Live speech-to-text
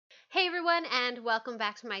Hey everyone, and welcome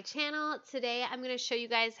back to my channel. Today I'm going to show you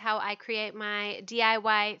guys how I create my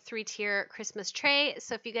DIY 3-tier Christmas tray.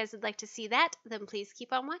 So if you guys would like to see that, then please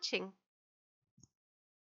keep on watching.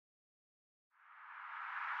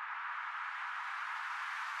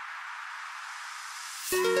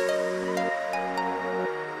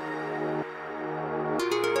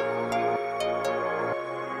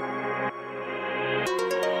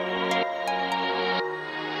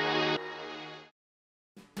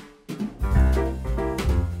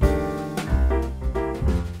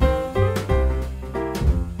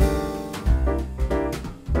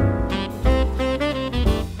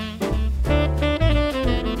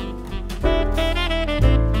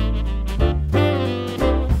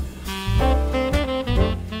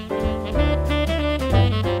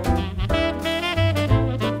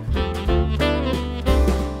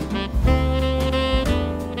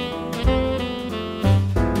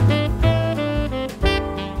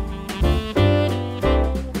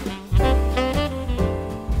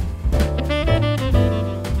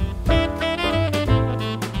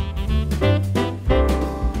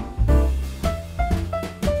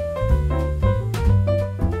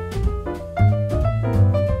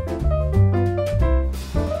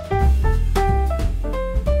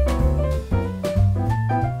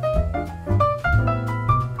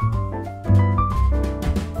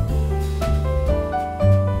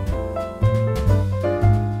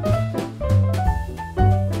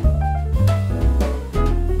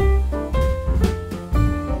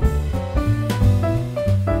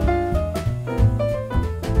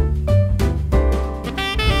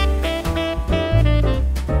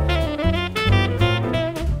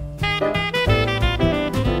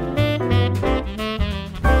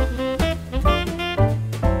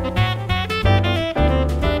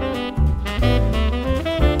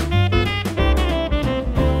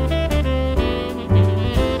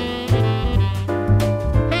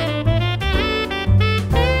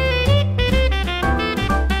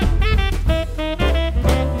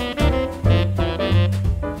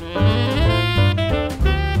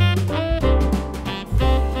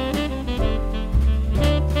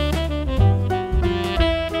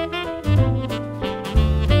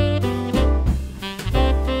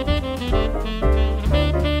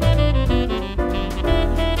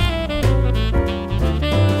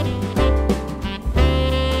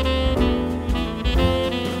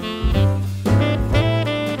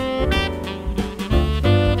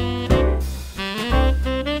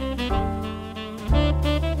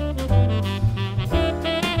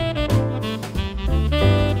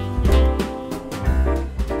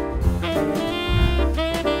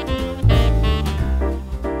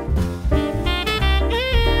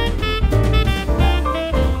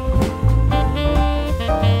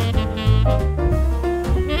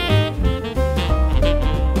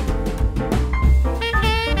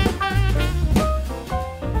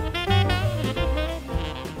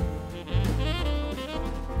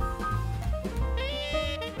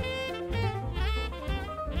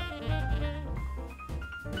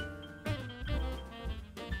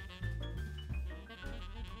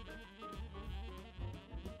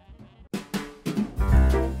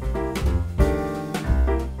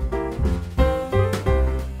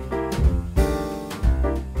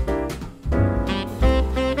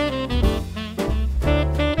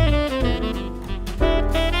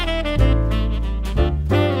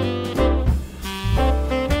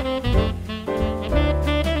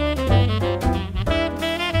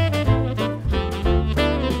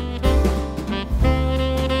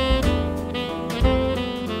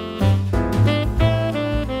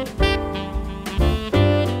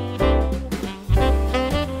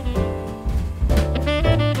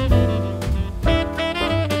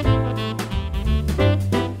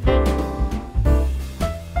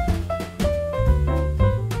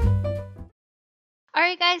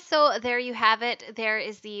 Alright guys, so there you have it. There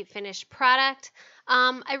is the finished product.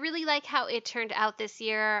 I really like how it turned out this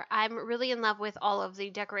year. I'm really in love with all of the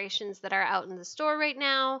decorations that are out in the store right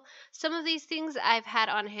now. Some of these things I've had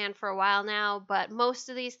on hand for a while now, but most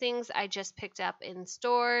of these things I just picked up in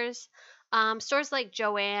stores. Stores like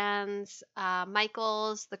Joann's,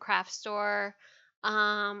 Michael's, the craft store,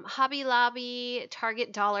 Hobby Lobby,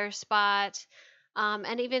 Target Dollar Spot,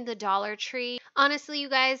 and even the Dollar Tree. Honestly, you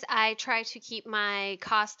guys, I try to keep my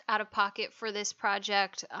cost out of pocket for this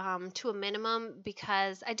project to a minimum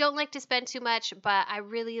because I don't like to spend too much, but I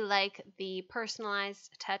really like the personalized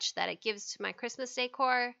touch that it gives to my Christmas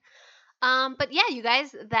decor. But yeah, you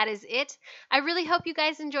guys, that is it. I really hope you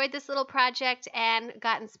guys enjoyed this little project and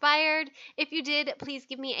got inspired. If you did, please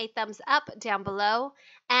give me a thumbs up down below.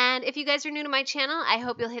 And if you guys are new to my channel, I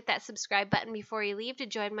hope you'll hit that subscribe button before you leave to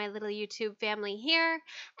join my little YouTube family here.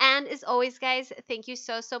 And as always, guys, thank you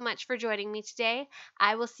so much for joining me today.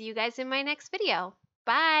 I will see you guys in my next video.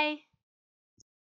 Bye!